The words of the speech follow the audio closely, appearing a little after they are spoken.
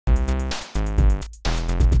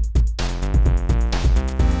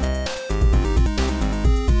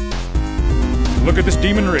Look at this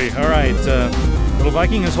demonry. All right, little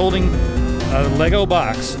Viking is holding a Lego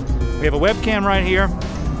box. We have a webcam right here,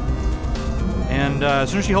 and as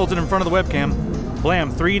soon as she holds it in front of the webcam,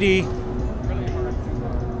 blam, 3D.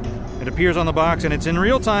 It appears on the box, and it's in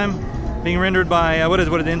real time, being rendered by what is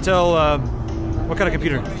Intel? What kind of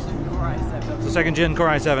computer? It's the second gen Core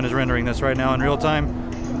i7 is rendering this right now in real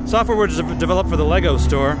time. Software was developed for the Lego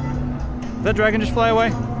store. Did that dragon just fly away?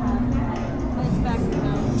 It's back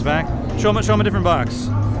now. It's back. Show them a different box.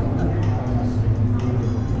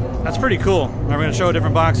 That's pretty cool. Now we're going to show a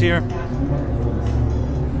different box here.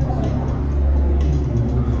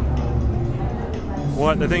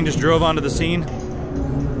 What? The thing just drove onto the scene?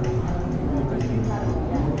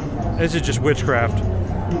 This is just witchcraft.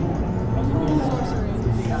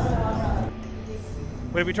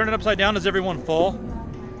 Wait, if we turn it upside down, does everyone fall?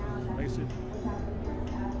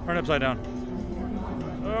 Turn it upside down.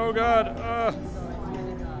 Oh God!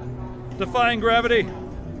 Defying gravity.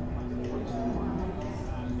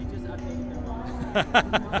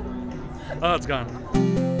 Oh, it's gone.